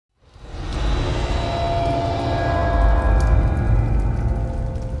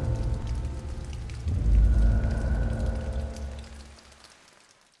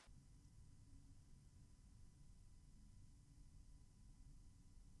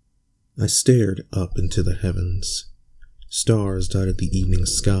I stared up into the heavens. Stars dotted the evening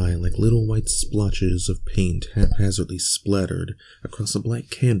sky like little white splotches of paint haphazardly splattered across a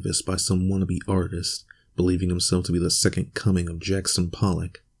black canvas by some wannabe artist, believing himself to be the second coming of Jackson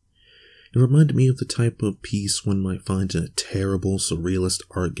Pollock. It reminded me of the type of piece one might find in a terrible surrealist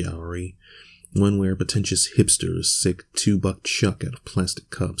art gallery, one where pretentious hipsters sick $2 chuck out of plastic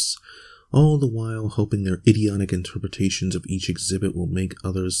cups, all the while hoping their idiotic interpretations of each exhibit will make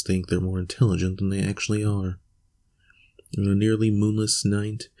others think they're more intelligent than they actually are. On a nearly moonless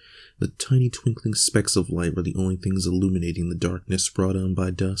night, the tiny twinkling specks of light were the only things illuminating the darkness brought on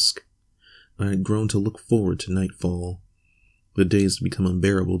by dusk. I had grown to look forward to nightfall. The days had become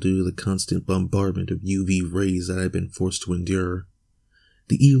unbearable due to the constant bombardment of UV rays that I had been forced to endure.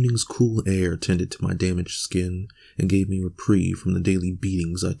 The evening's cool air tended to my damaged skin and gave me reprieve from the daily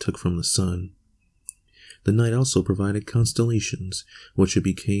beatings I took from the sun. The night also provided constellations, which it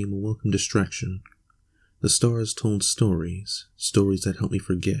became a welcome distraction. The stars told stories that helped me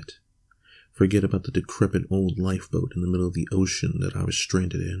forget about the decrepit old lifeboat in the middle of the ocean that I was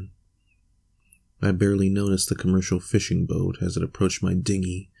stranded in. I barely noticed the commercial fishing boat as it approached my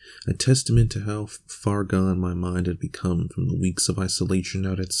dinghy, a testament to how far gone my mind had become from the weeks of isolation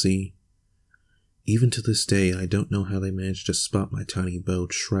out at sea. Even to this day, I don't know how they managed to spot my tiny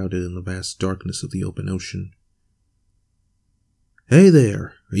boat shrouded in the vast darkness of the open ocean. "Hey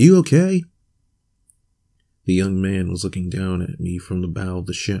there, are you okay?" The young man was looking down at me from the bow of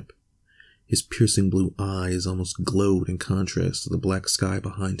the ship. His piercing blue eyes almost glowed in contrast to the black sky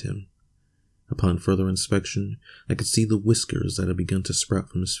behind him. Upon further inspection, I could see the whiskers that had begun to sprout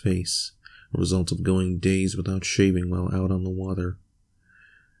from his face, a result of going days without shaving while out on the water.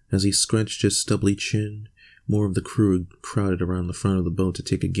 As he scratched his stubbly chin, more of the crew crowded around the front of the boat to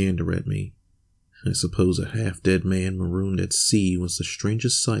take a gander at me. I suppose a half-dead man marooned at sea was the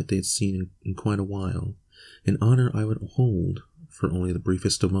strangest sight they had seen in quite a while, an honor I would hold for only the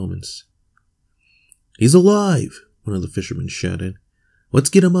briefest of moments. "He's alive!" one of the fishermen shouted. "Let's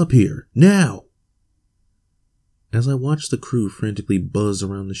get him up here, now!" As I watched the crew frantically buzz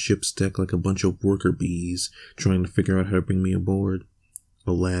around the ship's deck like a bunch of worker bees, trying to figure out how to bring me aboard,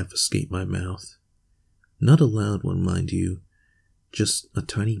 a laugh escaped my mouth. Not a loud one, mind you, just a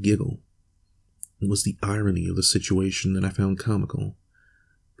tiny giggle. It was the irony of the situation that I found comical.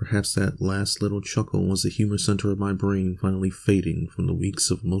 Perhaps that last little chuckle was the humor center of my brain finally fading from the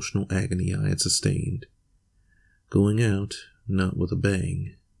weeks of emotional agony I had sustained. Going out, not with a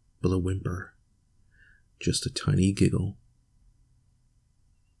bang, but a whimper. Just a tiny giggle.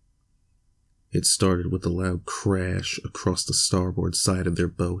 It started with a loud crash across the starboard side of their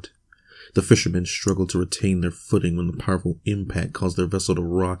boat. The fishermen struggled to retain their footing when the powerful impact caused their vessel to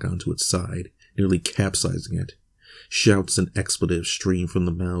rock onto its side, nearly capsizing it. Shouts and expletives streamed from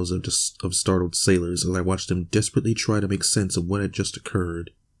the mouths of startled sailors as I watched them desperately try to make sense of what had just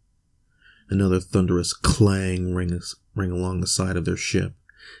occurred. Another thunderous clang rang along the side of their ship,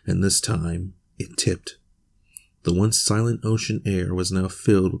 and this time it tipped. The once silent ocean air was now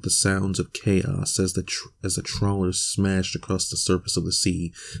filled with the sounds of chaos as the trawlers smashed across the surface of the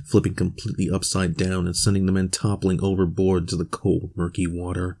sea, flipping completely upside down and sending the men toppling overboard to the cold, murky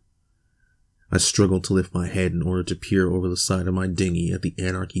water. I struggled to lift my head in order to peer over the side of my dinghy at the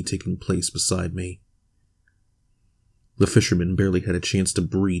anarchy taking place beside me. The fishermen barely had a chance to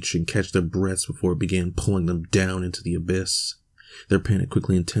breach and catch their breaths before it began pulling them down into the abyss. Their panic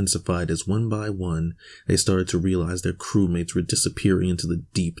quickly intensified as one by one they started to realize their crewmates were disappearing into the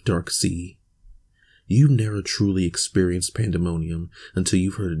deep, dark sea. You never truly experienced pandemonium until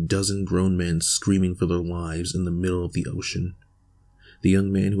you've heard a dozen grown men screaming for their lives in the middle of the ocean. The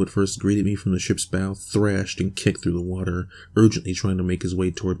young man who had first greeted me from the ship's bow thrashed and kicked through the water, urgently trying to make his way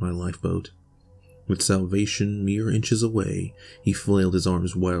toward my lifeboat. With salvation mere inches away, he flailed his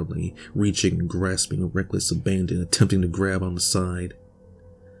arms wildly, reaching and grasping a reckless abandon, attempting to grab on the side.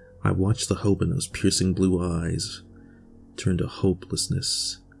 I watched the hope in those piercing blue eyes turn to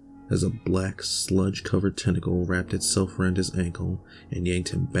hopelessness as a black, sludge-covered tentacle wrapped itself around his ankle and yanked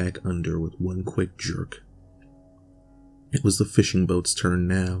him back under with one quick jerk. It was the fishing boat's turn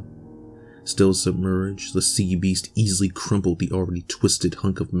now. Still submerged, the sea beast easily crumpled the already twisted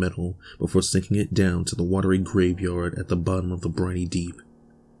hunk of metal before sinking it down to the watery graveyard at the bottom of the briny deep.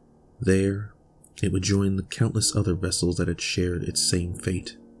 There, it would join the countless other vessels that had shared its same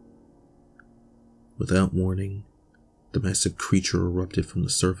fate. Without warning, the massive creature erupted from the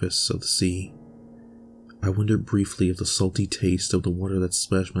surface of the sea. I wondered briefly if the salty taste of the water that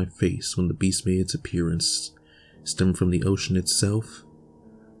splashed my face when the beast made its appearance stemmed from the ocean itself,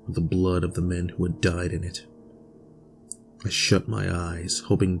 or the blood of the men who had died in it. I shut my eyes,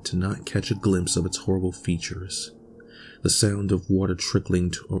 hoping to not catch a glimpse of its horrible features. The sound of water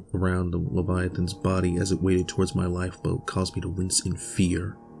trickling around the Leviathan's body as it waded towards my lifeboat caused me to wince in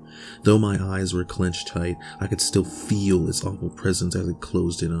fear. Though my eyes were clenched tight, I could still feel its awful presence as it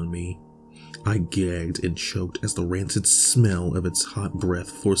closed in on me. I gagged and choked as the rancid smell of its hot breath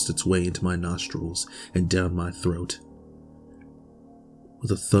forced its way into my nostrils and down my throat.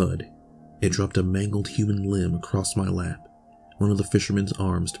 With a thud, it dropped a mangled human limb across my lap, one of the fisherman's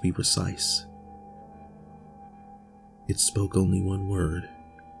arms to be precise. It spoke only one word,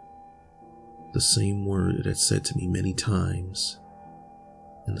 the same word it had said to me many times,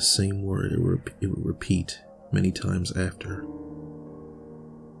 and the same word it would repeat many times after.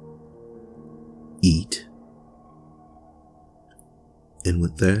 Eat. And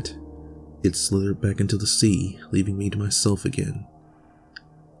with that, it slithered back into the sea, leaving me to myself again.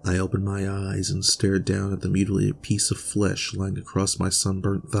 I opened my eyes and stared down at the mutilated piece of flesh lying across my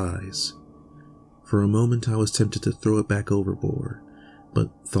sunburnt thighs. For a moment I was tempted to throw it back overboard, but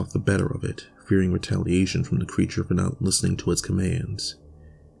thought the better of it, fearing retaliation from the creature for not listening to its commands.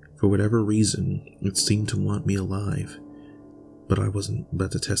 For whatever reason, it seemed to want me alive, but I wasn't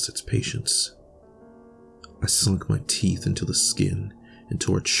about to test its patience. I sunk my teeth into the skin and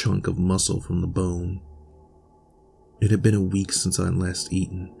tore a chunk of muscle from the bone. It had been a week since I had last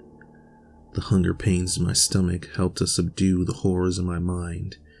eaten. The hunger pains in my stomach helped to subdue the horrors in my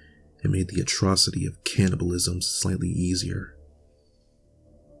mind and made the atrocity of cannibalism slightly easier.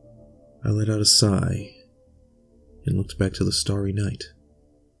 I let out a sigh and looked back to the starry night.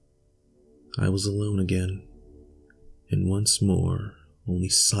 I was alone again, and once more only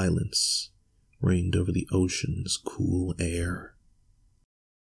silence reigned over the ocean's cool air.